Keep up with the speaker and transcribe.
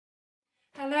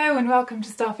Hello and welcome to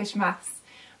Starfish Maths.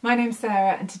 My name's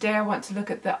Sarah and today I want to look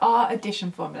at the R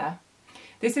addition formula.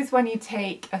 This is when you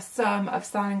take a sum of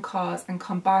sine and cos and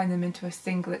combine them into a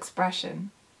single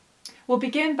expression. We'll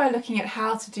begin by looking at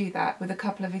how to do that with a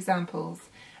couple of examples,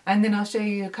 and then I'll show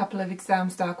you a couple of exam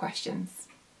style questions.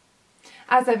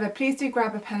 As ever, please do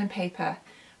grab a pen and paper,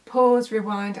 pause,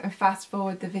 rewind and fast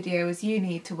forward the video as you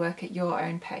need to work at your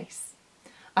own pace.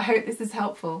 I hope this is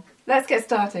helpful. Let's get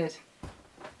started.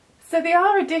 So the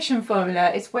R addition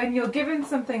formula is when you're given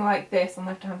something like this on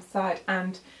the left hand side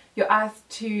and you're asked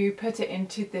to put it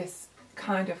into this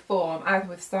kind of form, either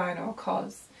with sine or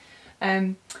cos.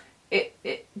 Some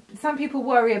people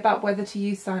worry about whether to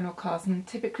use sine or cos, and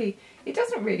typically it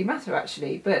doesn't really matter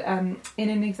actually, but in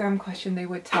an exam question they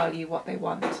would tell you what they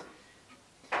want.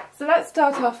 So let's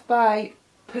start off by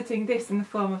putting this in the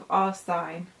form of R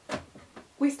sine.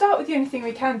 We start with the only thing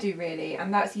we can do really,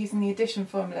 and that's using the addition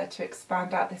formula to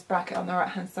expand out this bracket on the right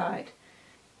hand side.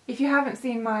 If you haven't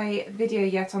seen my video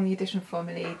yet on the addition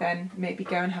formulae, then maybe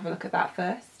go and have a look at that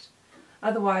first.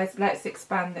 Otherwise, let's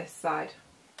expand this side.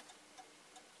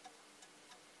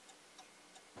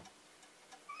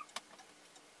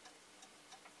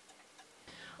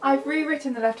 I've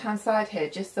rewritten the left hand side here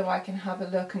just so I can have a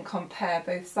look and compare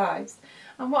both sides.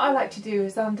 And what I like to do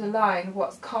is underline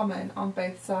what's common on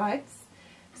both sides.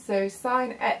 So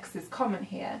sine x is common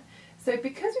here. So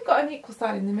because we've got an equal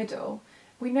sign in the middle,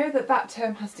 we know that that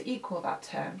term has to equal that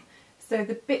term. So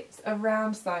the bits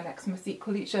around sine x must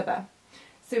equal each other.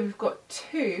 So we've got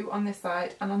 2 on this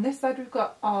side, and on this side we've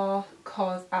got r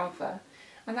cos alpha.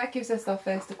 And that gives us our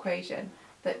first equation,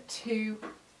 that 2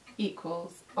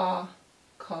 equals r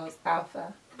cos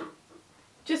alpha.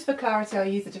 Just for clarity, I'll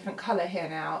use a different colour here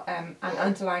now and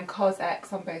underline cos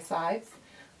x on both sides,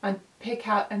 and pick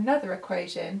out another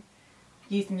equation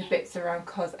using the bits around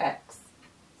cos x.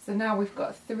 So now we've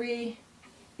got 3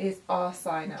 is r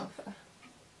sine alpha.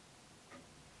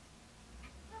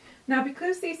 Now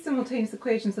because these simultaneous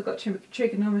equations have got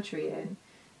trigonometry in,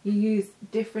 you use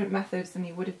different methods than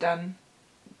you would have done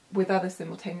with other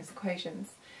simultaneous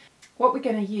equations. What we're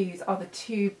going to use are the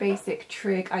two basic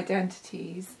trig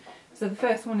identities. So the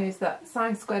first one is that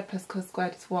sine squared plus cos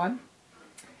squared is 1.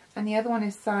 And the other one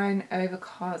is sine over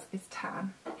cos is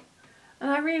tan.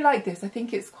 And I really like this. I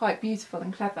think it's quite beautiful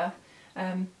and clever.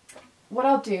 What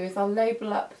I'll do is I'll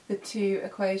label up the two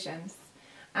equations.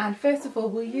 And first of all,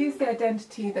 we'll use the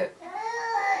identity that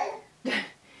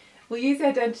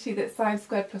sine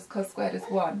squared plus cos squared is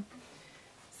 1.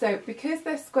 So because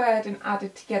they're squared and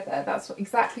added together, that's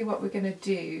exactly what we're going to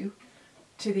do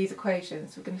to these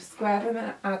equations. We're going to square them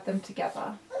and add them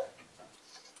together.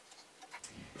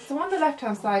 So on the left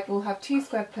hand side we'll have 2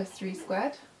 squared plus 3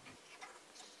 squared,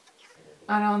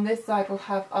 and on this side we'll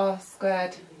have r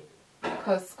squared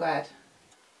cos squared.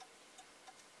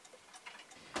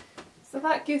 So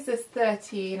that gives us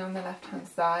 13 on the left hand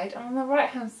side, and on the right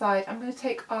hand side I'm going to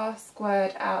take r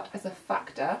squared out as a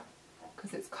factor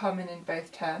because it's common in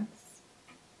both terms.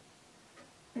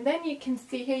 And then you can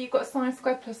see here you've got sine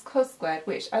squared plus cos squared,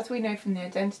 which as we know from the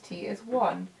identity is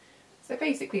 1. So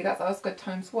basically that's r squared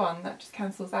times 1, that just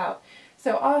cancels out.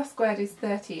 So r squared is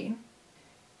 13,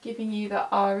 giving you that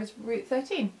r is root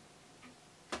 13.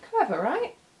 Clever,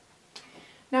 right?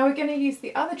 Now we're going to use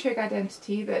the other trig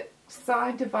identity that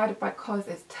sine divided by cos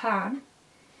is tan.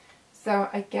 So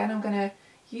again I'm going to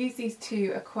use these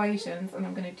two equations and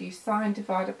I'm going to do sine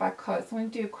divided by cos. So I'm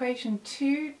going to do equation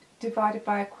 2 divided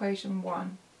by equation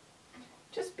 1.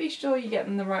 Just be sure you get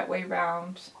them the right way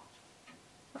round.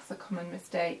 That's a common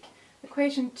mistake.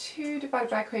 Equation 2 divided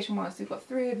by equation 1, so we've got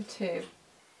 3 over 2.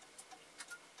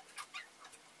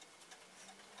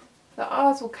 The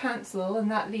r's will cancel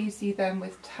and that leaves you then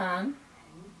with tan,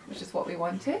 which is what we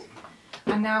wanted.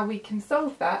 And now we can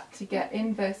solve that to get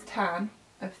inverse tan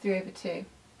of 3 over 2.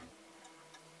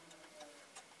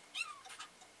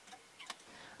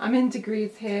 I'm in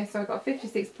degrees here, so I've got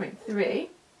 56.3.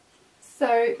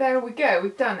 So there we go,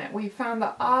 we've done it. We've found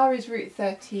that r is root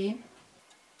 13.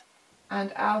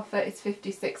 And alpha is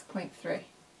 56.3.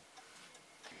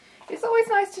 It's always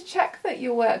nice to check that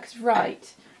your work's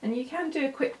right, and you can do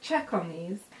a quick check on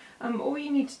these. All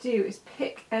you need to do is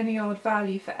pick any odd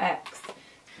value for x.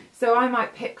 So I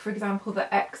might pick, for example,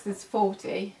 that x is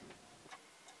 40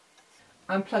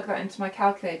 and plug that into my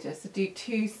calculator. So do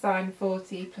 2 sine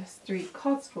 40 plus 3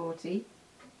 cos 40,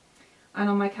 and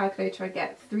on my calculator I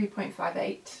get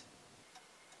 3.58.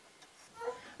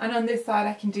 And on this side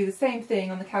I can do the same thing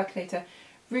on the calculator,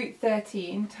 root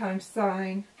 13 times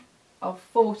sine of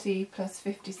 40 plus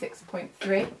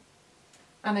 56.3,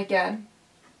 and again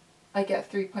I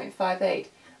get 3.58,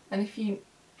 and if you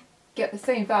get the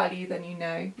same value then you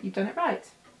know you've done it right.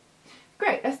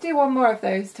 Great, let's do one more of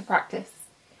those to practice.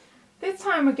 This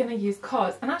time we're going to use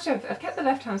cos, and actually I've kept the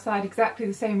left hand side exactly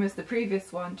the same as the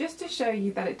previous one, just to show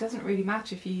you that it doesn't really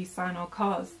matter if you use sine or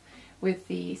cos with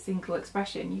the single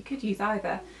expression. You could use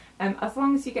either, as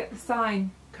long as you get the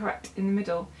sign correct in the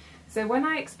middle. So when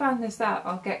I expand this out,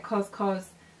 I'll get cos cos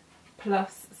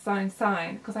plus sine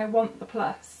sine, because I want the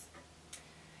plus.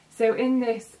 So in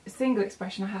this single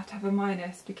expression I have to have a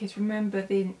minus, because remember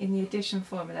in the addition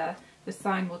formula the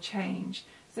sign will change.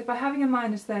 So by having a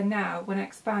minus there now, when I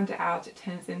expand it out it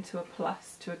turns into a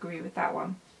plus to agree with that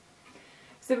one.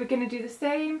 So we're going to do the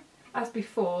same as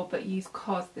before but use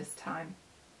cos this time.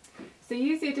 So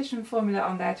use the addition formula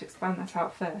on there to expand that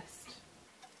out first.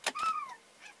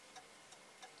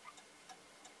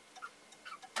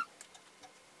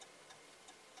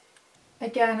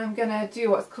 Again, I'm going to do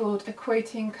what's called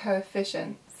equating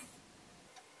coefficients.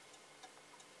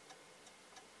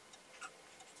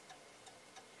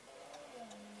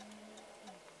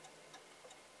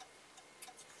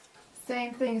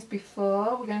 Same thing as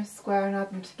before, we're going to square and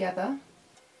add them together.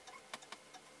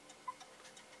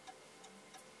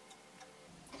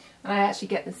 And I actually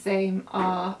get the same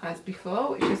R as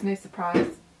before, which is no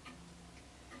surprise.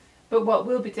 But what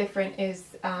will be different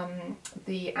is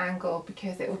the angle,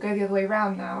 because it will go the other way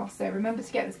around now. So remember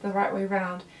to get this the right way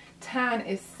around. Tan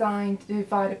is sine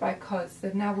divided by cos.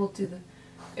 So now we'll do the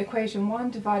equation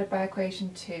 1 divided by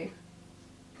equation 2.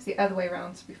 It's the other way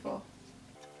around to before.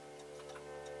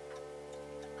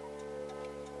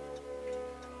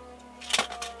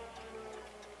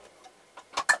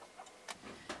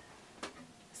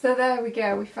 So there we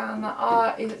go, we found that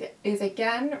R is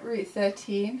again root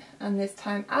 13, and this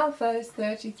time alpha is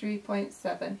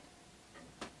 33.7.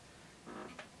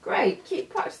 Great, keep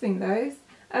practicing those.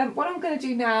 What I'm going to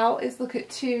do now is look at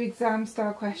 2 exam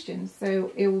style questions.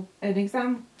 So an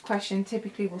exam question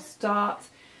typically will start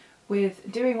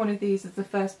with doing one of these as the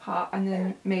first part and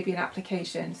then maybe an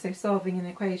application, so solving an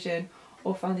equation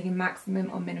or finding a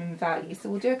maximum or minimum value. So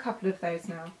we'll do a couple of those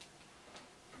now.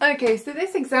 Okay, so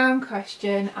this exam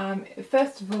question,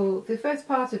 first of all, the first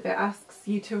part of it asks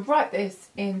you to write this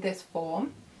in this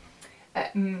form.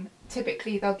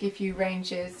 Typically they'll give you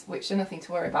ranges, which are nothing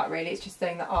to worry about really, it's just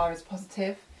saying that R is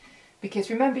positive. Because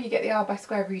remember you get the R by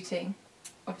square rooting.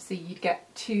 Obviously you'd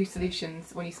get 2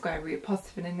 solutions when you square root, a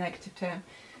positive and a negative term.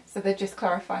 So they're just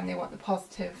clarifying they want the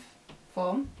positive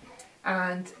form.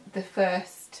 And the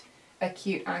first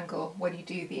acute angle when you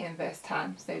do the inverse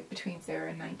tan, so between 0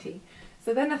 and 90.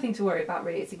 So they're nothing to worry about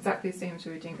really, it's exactly the same as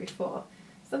we were doing before.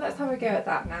 So let's have a go at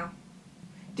that now.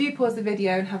 Do pause the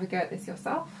video and have a go at this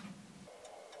yourself.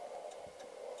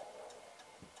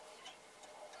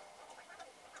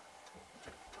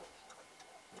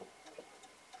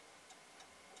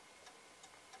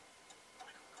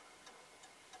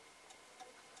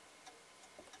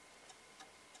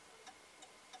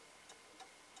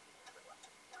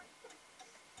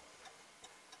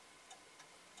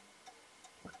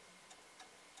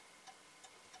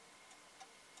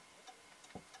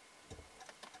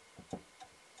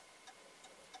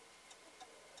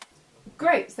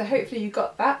 Great, so hopefully you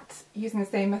got that using the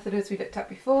same method as we looked at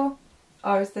before.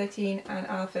 R is 13 and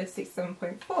alpha is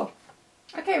 67.4.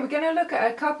 Okay, we're going to look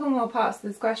at a couple more parts of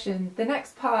this question. The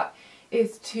next part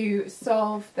is to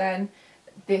solve then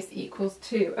this equals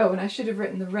 2. Oh, and I should have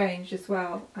written the range as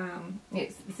well.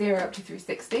 It's 0 up to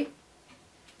 360.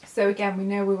 So again, we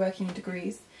know we're working in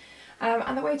degrees.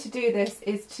 And the way to do this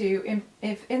is to,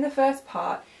 if in the first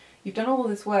part, you've done all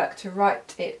this work to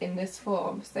write it in this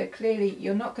form, so clearly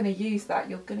you're not going to use that,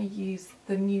 you're going to use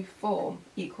the new form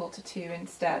equal to 2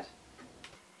 instead.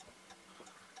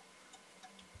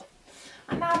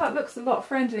 And now that looks a lot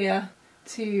friendlier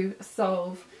to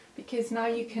solve, because now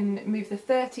you can move the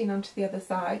 13 onto the other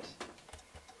side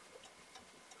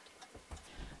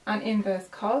and inverse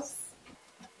cos.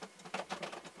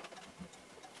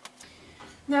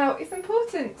 Now it's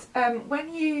important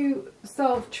when you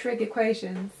solve trig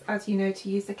equations, as you know, to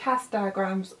use the cast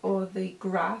diagrams or the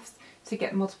graphs to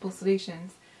get multiple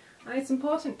solutions. And it's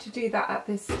important to do that at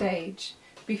this stage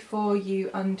before you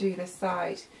undo this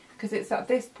side, because it's at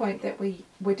this point that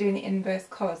we're doing the inverse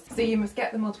cos. So you must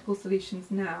get the multiple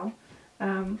solutions now.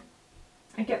 And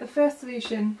get the first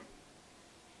solution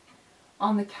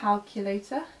on the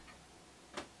calculator,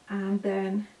 and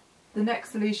then the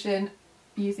next solution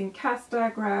using cast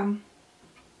diagram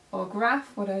or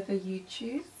graph, whatever you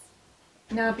choose.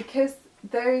 Now because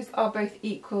those are both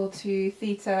equal to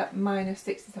theta minus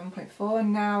 67.4,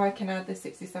 now I can add the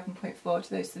 67.4 to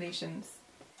those solutions.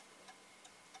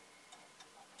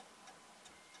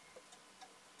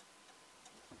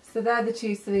 So they're the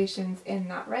 2 solutions in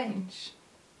that range.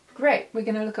 Great, we're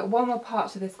going to look at one more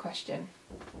part to this question.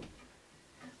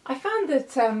 I found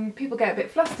that people get a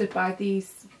bit flustered by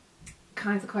these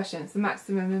kinds of questions, the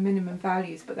maximum and minimum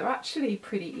values, but they're actually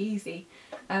pretty easy.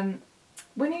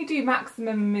 When you do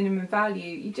maximum and minimum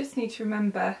value, you just need to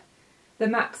remember the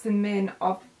max and min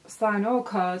of sine or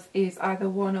cos is either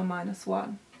 1 or minus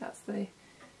 1. That's those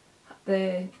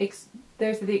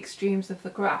are the extremes of the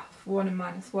graph, 1 and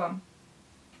minus 1.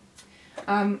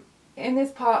 In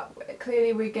this part,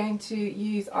 clearly we're going to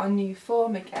use our new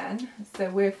form again, so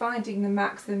we're finding the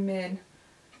max and min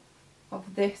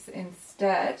of this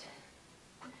instead.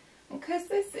 And because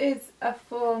this is a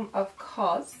form of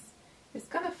cos, it's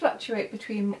going to fluctuate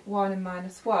between 1 and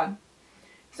minus 1.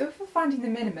 So if we're finding the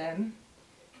minimum,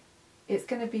 it's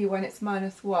going to be when it's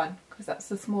minus 1, because that's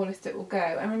the smallest it will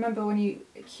go. And remember, when you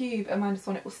cube a minus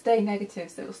 1, it will stay negative,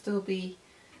 so it will still be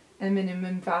a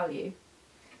minimum value.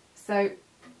 So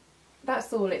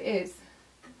that's all it is.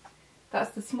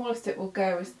 That's the smallest it will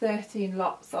go, is 13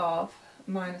 lots of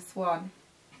minus 1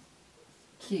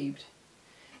 cubed.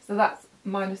 So that's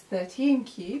minus 13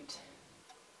 cubed,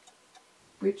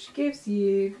 which gives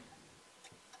you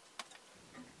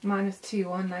minus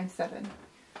 2197.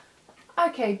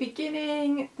 Okay,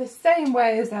 beginning the same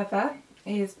way as ever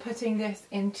is putting this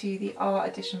into the R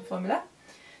addition formula.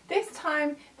 This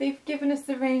time they've given us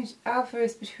the range alpha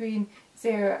is between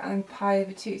 0 and pi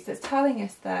over 2, so it's telling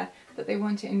us there that they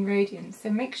want it in radians. So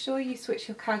make sure you switch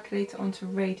your calculator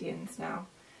onto radians now.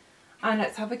 And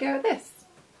let's have a go at this.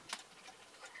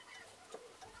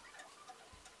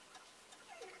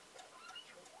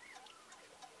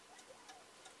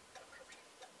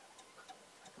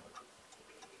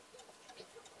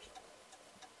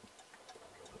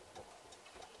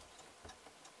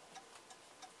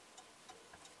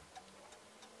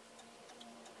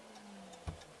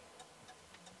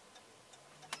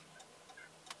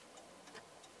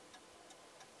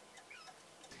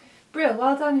 Brill,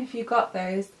 well done if you got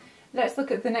those. Let's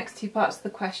look at the next two parts of the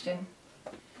question.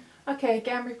 Okay,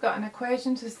 again we've got an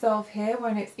equation to solve here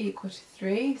when it's equal to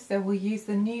 3, so we'll use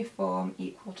the new form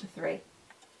equal to 3.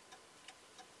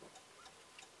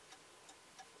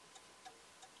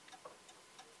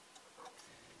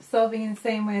 Solving in the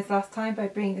same way as last time by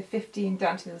bringing the 15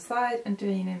 down to the side and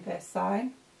doing an inverse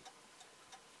sine.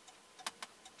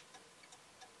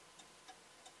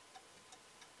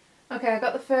 Okay, I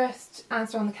got the first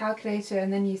answer on the calculator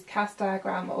and then used cast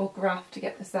diagram or graph to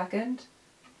get the second.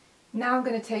 Now I'm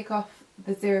going to take off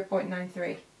the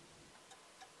 0.93.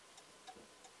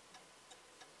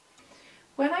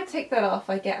 When I take that off,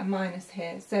 I get a minus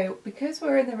here. So because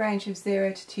we're in the range of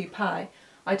 0 to 2 pi,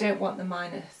 I don't want the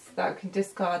minus. That can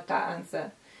discard that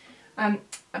answer. And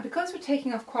because we're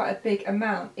taking off quite a big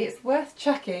amount, it's worth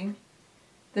checking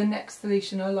the next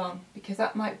solution along, because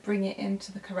that might bring it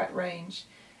into the correct range.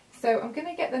 So I'm going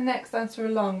to get the next answer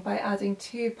along by adding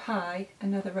 2 pi,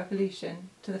 another revolution,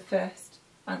 to the first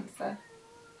answer.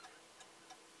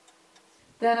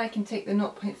 Then I can take the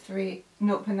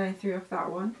 0.93 off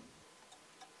that one.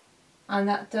 And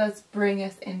that does bring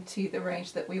us into the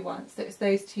range that we want. So it's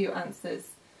those two answers.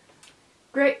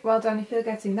 Great, well done if you're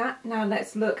getting that. Now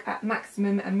let's look at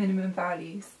maximum and minimum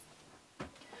values.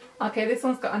 Okay, this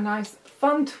one's got a nice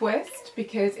fun twist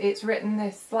because it's written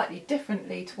this slightly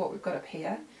differently to what we've got up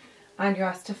here. And you're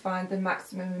asked to find the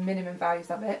maximum and minimum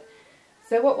values of it.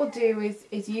 So what we'll do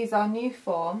is use our new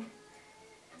form.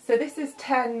 So this is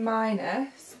 10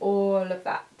 minus all of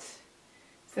that.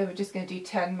 So we're just going to do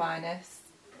 10 minus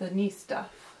the new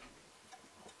stuff.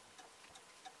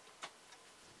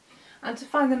 And to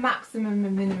find the maximum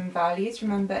and minimum values,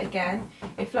 remember again,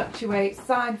 it fluctuates,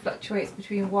 sine fluctuates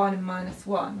between 1 and minus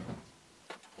 1.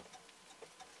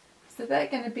 So they're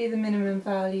going to be the minimum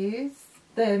values.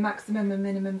 The maximum and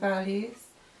minimum values.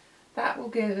 That will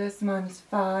give us minus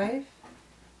 5,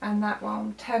 and that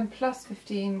one, 10 plus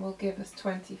 15, will give us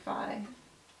 25.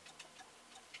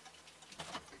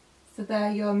 So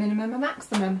they're your minimum and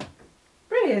maximum.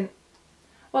 Brilliant!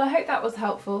 Well, I hope that was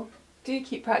helpful. Do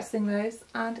keep practicing those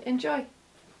and enjoy.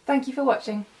 Thank you for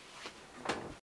watching.